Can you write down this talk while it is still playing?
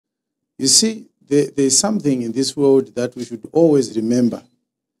You see, there's something in this world that we should always remember.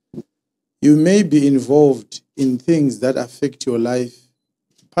 You may be involved in things that affect your life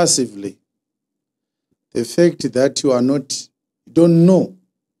passively. The fact that you don't know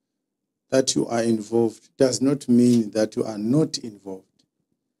that you are involved does not mean that you are not involved.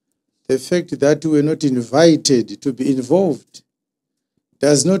 The fact that you were not invited to be involved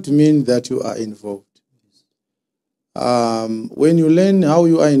does not mean that you are involved. When you learn how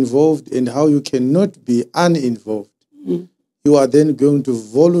you are involved and how you cannot be uninvolved, you are then going to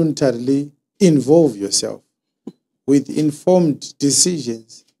voluntarily involve yourself with informed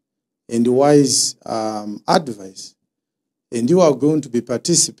decisions and wise advice. And you are going to be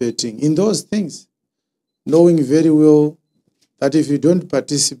participating in those things, knowing very well that if you don't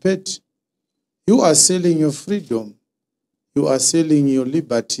participate, you are selling your freedom, you are selling your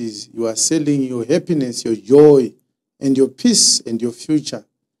liberties, you are selling your happiness, your joy, and your peace and your future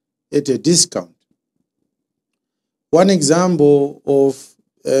at a discount. One example of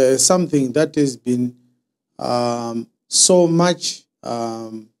something that has been so much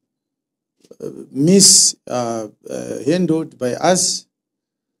mishandled by us,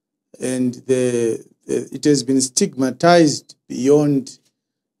 and it has been stigmatized beyond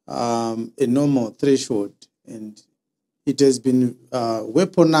a normal threshold, and it has been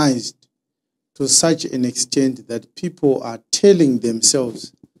weaponized to such an extent that people are telling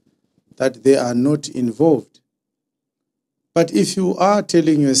themselves that they are not involved. But if you are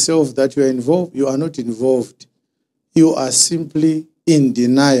telling yourself that you are involved, you are not involved. You are simply in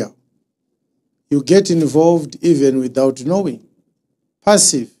denial. You get involved even without knowing.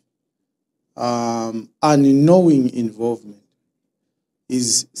 Passive, unknowing involvement.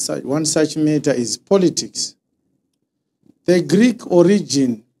 One such matter is politics. The Greek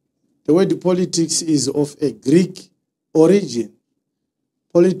origin, the word politics is of a Greek origin.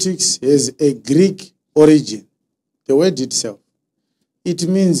 Politics has a Greek origin. The word itself. It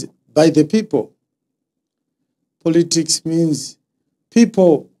means by the people. Politics means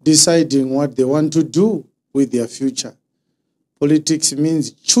people deciding what they want to do with their future. Politics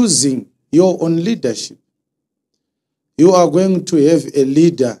means choosing your own leadership. You are going to have a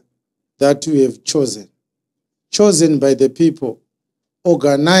leader that you have chosen by the people,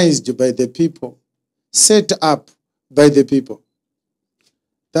 organized by the people, set up by the people.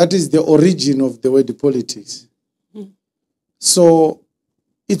 That is the origin of the word politics. So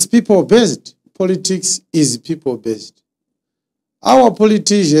it's people-based. Politics is people-based. Our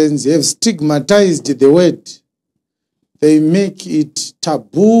politicians have stigmatized the word. They make it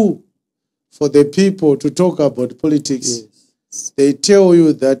taboo for the people to talk about politics. Yes. They tell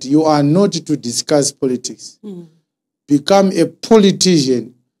you that you are not to discuss politics. Become a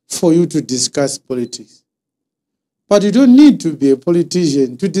politician for you to discuss politics. But you don't need to be a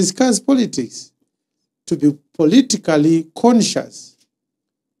politician to discuss politics. To be politically conscious,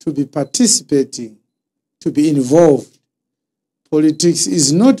 to be participating, to be involved. Politics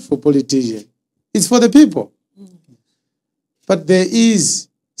is not for politicians. It's for the people. But there is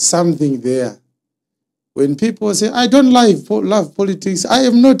something there. When people say, I don't love politics, I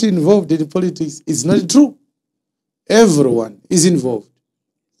am not involved in politics, it's not true. Everyone is involved.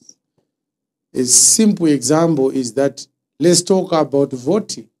 A simple example is that let's talk about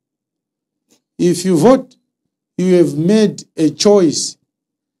voting. If you vote, you have made a choice.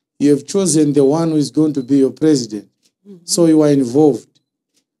 You have chosen the one who is going to be your president. So you are involved.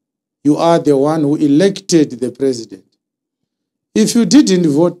 You are the one who elected the president. If you didn't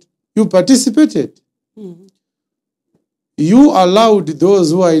vote, you participated. You allowed those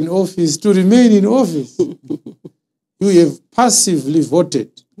who are in office to remain in office. You have passively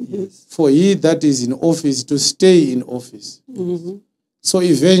voted for he that is in office to stay in office. So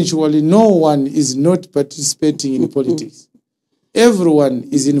eventually, no one is not participating in politics. Everyone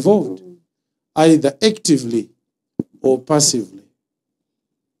is involved, either actively or passively.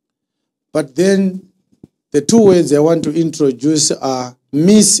 But then, the two words I want to introduce are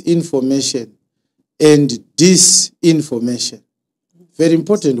misinformation and disinformation. Very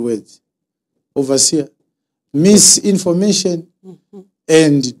important words. Overseer. Misinformation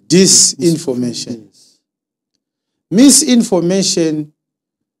and disinformation. Misinformation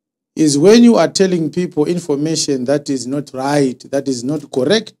is when you are telling people information that is not right, that is not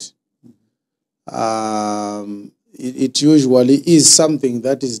correct. It usually is something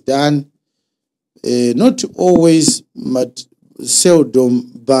that is done, not always, but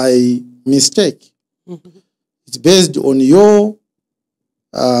seldom by mistake. It's based on your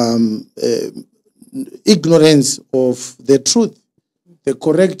ignorance of the truth, the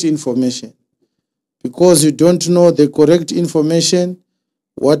correct information. Because you don't know the correct information,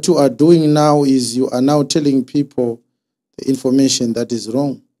 What you are doing now is you are now telling people the information that is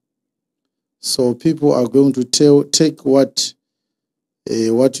wrong. So people are going to take what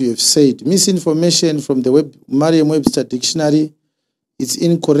you have said. Misinformation from the Merriam-Webster dictionary is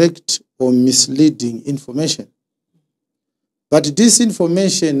incorrect or misleading information. But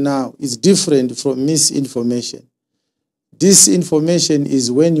disinformation now is different from misinformation. Disinformation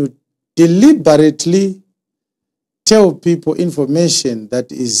is when you deliberately tell people information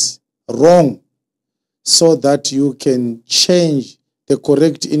that is wrong so that you can change the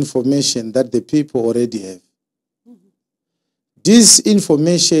correct information that the people already have.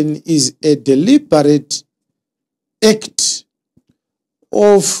 Disinformation is a deliberate act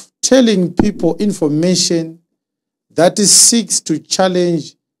of telling people information that seeks to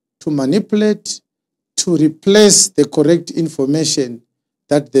challenge, to manipulate, to replace the correct information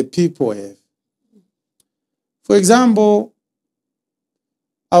that the people have. For example,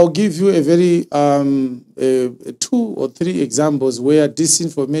 I'll give you a very 2 or 3 examples where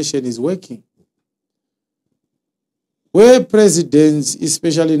disinformation is working. Where presidents,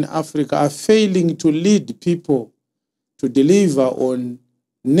 especially in Africa, are failing to lead people to deliver on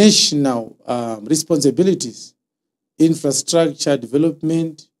national responsibilities, infrastructure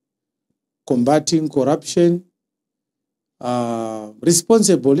development, combating corruption,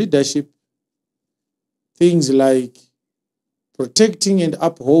 responsible leadership, things like protecting and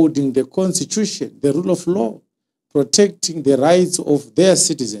upholding the Constitution, the rule of law, protecting the rights of their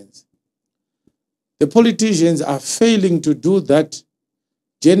citizens. The politicians are failing to do that.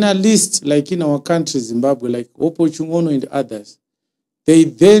 Journalists, like in our country, Zimbabwe, like Chiwenga and others, they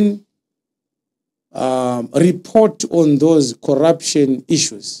then report on those corruption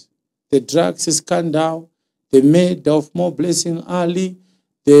issues. The drugs scandal, the murder of Mo Blessing Ali,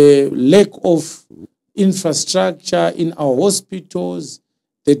 the lack of infrastructure in our hospitals,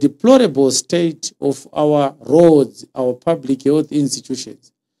 the deplorable state of our roads, our public health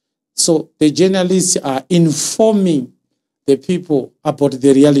institutions. So the journalists are informing the people about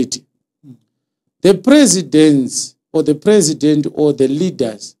the reality. The presidents or the president or the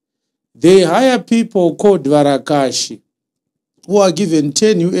leaders, they hire people called Varakashi who are given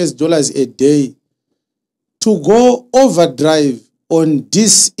 $10 a day to go overdrive on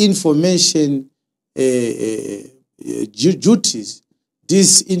disinformation duties,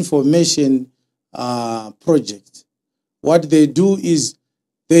 disinformation projects. What they do is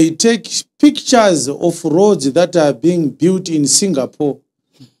they take pictures of roads that are being built in Singapore.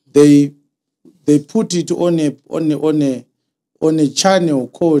 They put it on a channel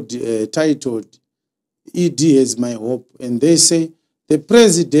called titled ED Has My Hope, and they say the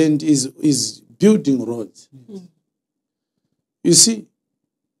president is building roads. You see?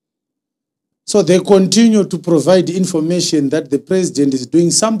 So they continue to provide information that the president is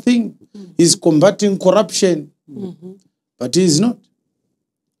doing something, is combating corruption, but he is not.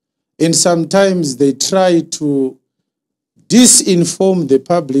 And sometimes they try to disinform the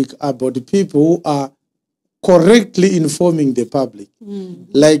public about the people who are correctly informing the public,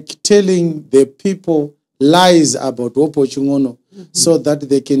 like telling the people lies about Chiwenga so that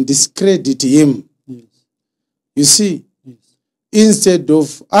they can discredit him. You see? Instead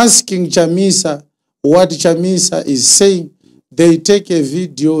of asking Chamisa what Chamisa is saying, they take a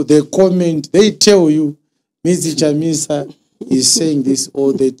video, they comment, they tell you, Mr. Chamisa is saying this,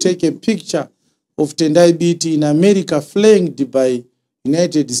 or they take a picture of Tendai Biti in America flanked by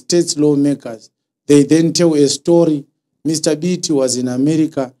United States lawmakers. They then tell a story. Mr. Biti was in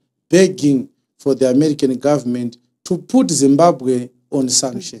America begging for the American government to put Zimbabwe on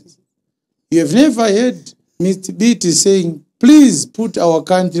sanctions. You have never heard Mr. Biti saying, please put our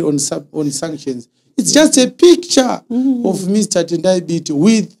country on sanctions. It's just a picture of Mr. Tendai Biti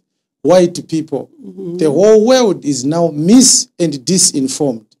with white people. The whole world is now and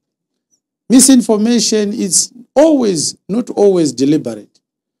disinformed. Misinformation is not always deliberate,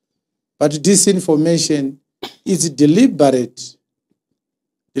 but disinformation is deliberate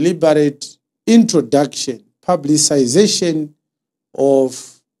introduction, publicization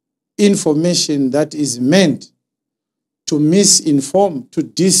of information that is meant to misinform, to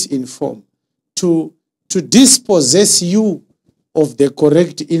disinform, to dispossess you of the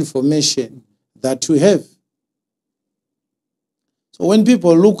correct information that you have. So when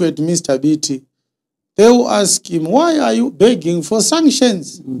people look at Mr. Biti, they will ask him, why are you begging for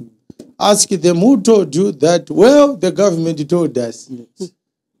sanctions? Ask them, who told you that? Well, the government told us. Yes.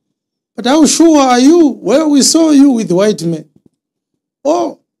 But how sure are you? Well, we saw you with white men.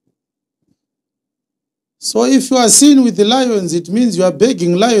 Oh. So if you are seen with the lions, it means you are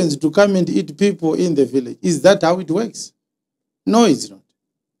begging lions to come and eat people in the village. Is that how it works? No, it's not.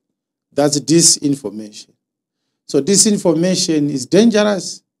 That's disinformation. So disinformation is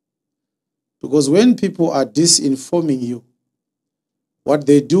dangerous because when people are disinforming you, what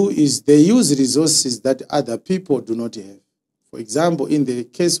they do is they use resources that other people do not have. For example, in the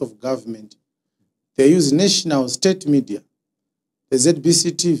case of government, they use national state media, the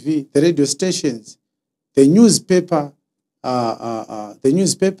ZBC TV, the radio stations, the newspapers,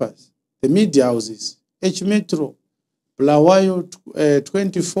 the media houses, H Metro, Bulawayo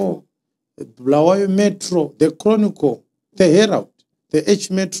 24, Bulawayo Metro, the Chronicle, the Herald, the H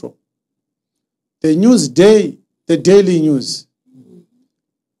Metro, the Newsday, the Daily News,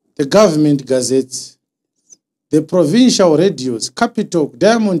 the government gazettes, the provincial radios, Capital,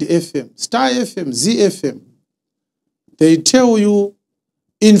 Diamond FM, Star FM, ZFM. They tell you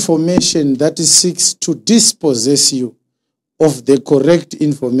information that seeks to dispossess you of the correct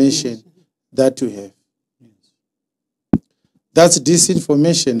information that you have. That's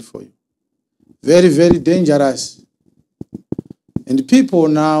disinformation for you. Very, very dangerous. And people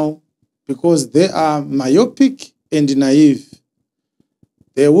now, because they are myopic and naive,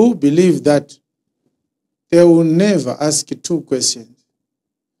 they will believe that they will never ask 2 questions.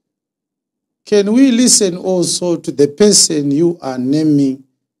 Can we listen also to the person you are naming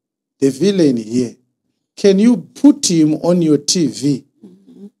the villain here? Can you put him on your TV?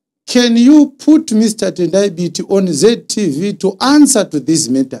 Can you put Mr. Tendai Biti on ZTV to answer to these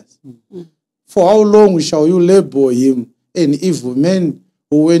matters? For how long shall you label him an evil man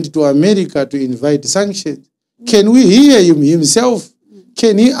who went to America to invite sanctions? Can we hear him himself?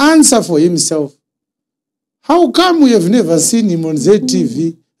 Can he answer for himself? How come we have never seen him on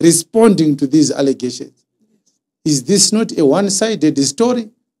ZTV responding to these allegations? Is this not a one-sided story?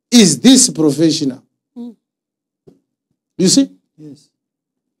 Is this professional? You see? Yes.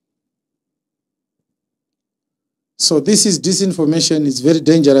 So this is disinformation. It's very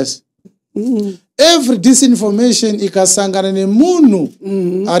dangerous. Every disinformation ikasangana nemunhu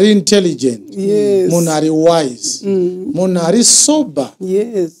ari intelligent, munhu ari wise, munhu ari sober,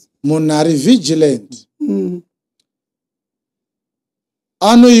 munhu ari vigilant.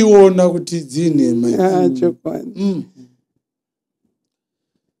 Anoiona kuti dzinema.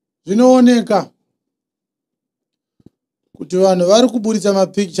 Zvinooneka kuti vanhu vari kuburitsa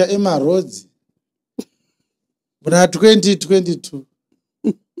mapicture emarodzi muna 2022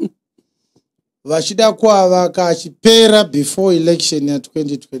 vachida kuavaka achipera before election ya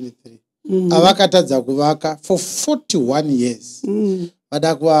 2023 avakatadza kuvaka for 41 years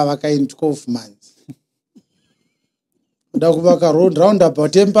vada kuavaka in 12 months vada kuvaka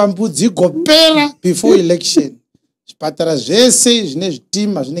roundabout yempambudzi igopera before election zvipatara zvese zvine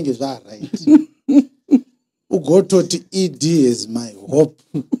zvitima zvinenge zvaright ugototi ED is my hope.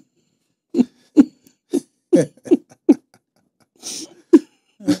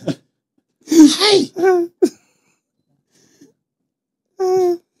 Hi.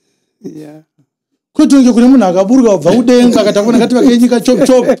 Yeah. Kutonge kune munhu akaburuka kubva kudenga akatakuona kati vakenyika chop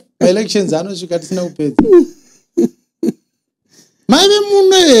chop elections anosvika tisina kupedza. Maive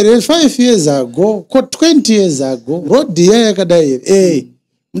munhu here 5 years ago, 20 years ago, road iya yakadai here.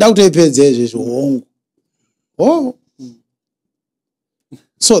 Nda kutoipedza izvezvo hongu. Oh.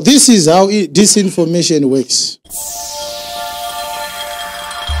 So this is how disinformation works.